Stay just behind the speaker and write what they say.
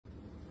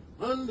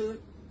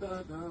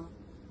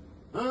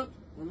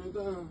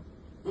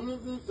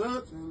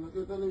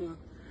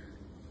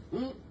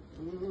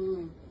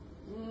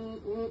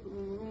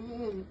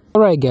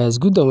Alright guys,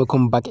 good and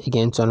welcome back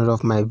again to another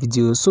of my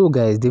videos. So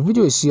guys, the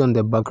video you see on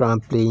the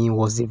background playing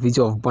was the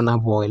video of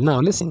Burna Boy. Now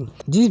listen,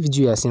 this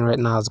video you are seeing right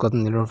now has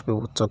gotten a lot of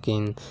people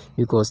talking,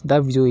 because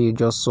that video you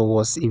just saw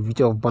was a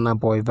video of Burna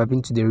Boy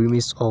vibing to the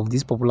remix of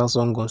this popular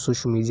song on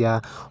social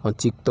media, on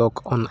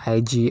TikTok, on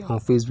IG, on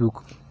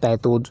Facebook,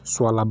 titled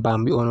Tshwala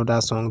Bami, another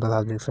song that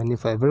has been trending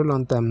for a very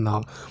long time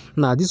now.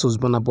 Now this was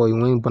Burna Boy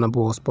when Burna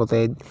Boy was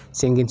spotted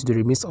singing to the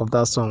remix of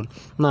that song.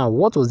 Now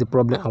what was the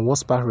problem and what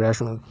sparked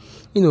reaction?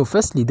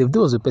 Firstly,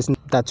 Davido was a person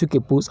that took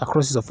a post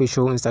across his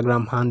official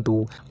Instagram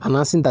handle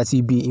announcing that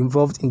he'd be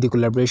involved in the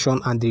collaboration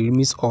and the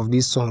remix of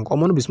this song.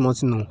 I'm gonna be smart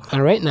to know.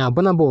 And right now,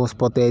 Burna Boy was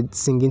spotted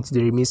singing to the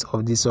remix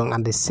of this song,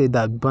 and they said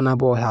that Burna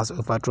Boy has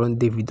overthrown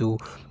Davido,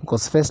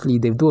 because firstly,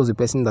 Davido was the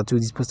person that took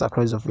this post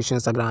across his official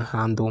Instagram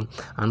handle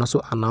and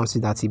also announced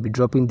that he'd be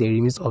dropping the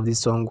remix of this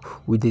song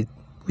with the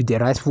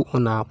rightful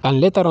owner.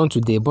 And later on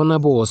today, Burna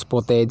Boy was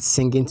spotted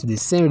singing to the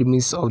same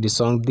remix of the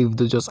song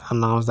Davido just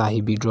announced that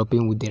he'll be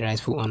dropping with the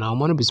rightful owner. I'm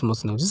gonna be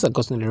smart enough. This is a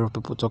gotten a lot of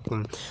people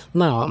talking.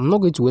 Now, I'm not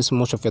going to waste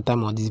much of your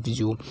time on this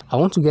video. I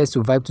want you guys to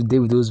vibe to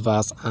Davido's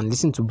verse and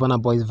listen to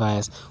Burna Boy's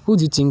verse. Who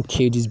do you think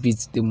killed this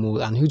beat the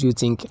most, and who do you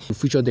think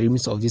featured the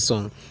remix of this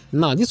song?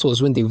 Now, this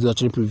was when Davido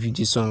actually previewed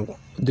this song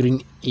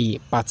during a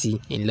party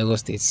in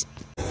Lagos State.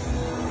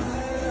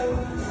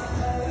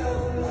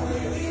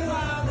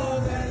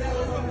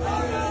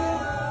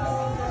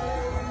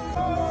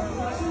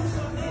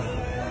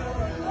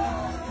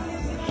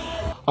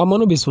 I'm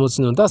gonna be smart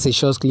enough. That's a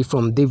short clip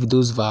from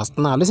Davido's verse.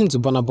 Now listen to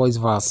Burna Boy's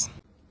verse.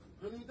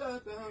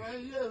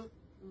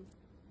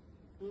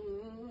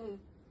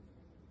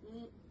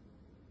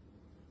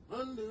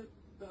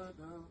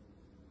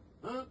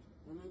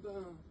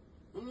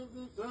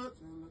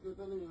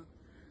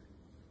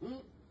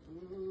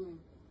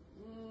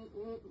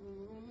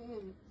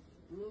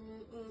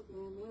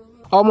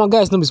 Oh my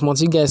guys, no be smart.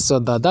 You guys saw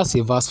that. That's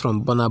a verse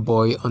from Burna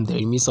Boy on the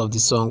remix of the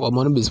song. Oh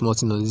my, no be smart.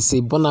 They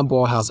say Burna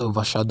Boy has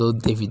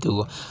overshadowed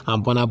Davido,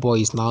 and Burna Boy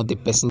is now the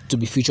person to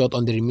be featured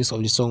on the remix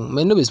of the song.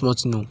 Man, no be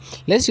smart.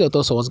 Let's see your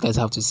thoughts on what you guys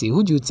have to say.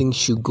 Who do you think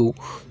should go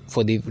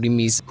for the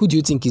remix? Who do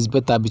you think is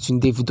better between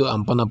Davido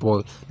and Burna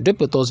Boy? Drop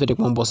your thoughts in the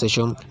comment box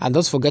section, and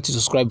don't forget to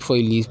subscribe before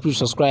you leave. Please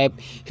subscribe,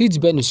 hit the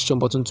bell notification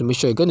button to make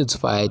sure you get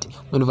notified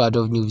whenever I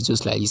drop new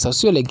videos like this. I'll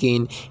see you all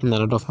again in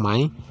another of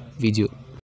my video.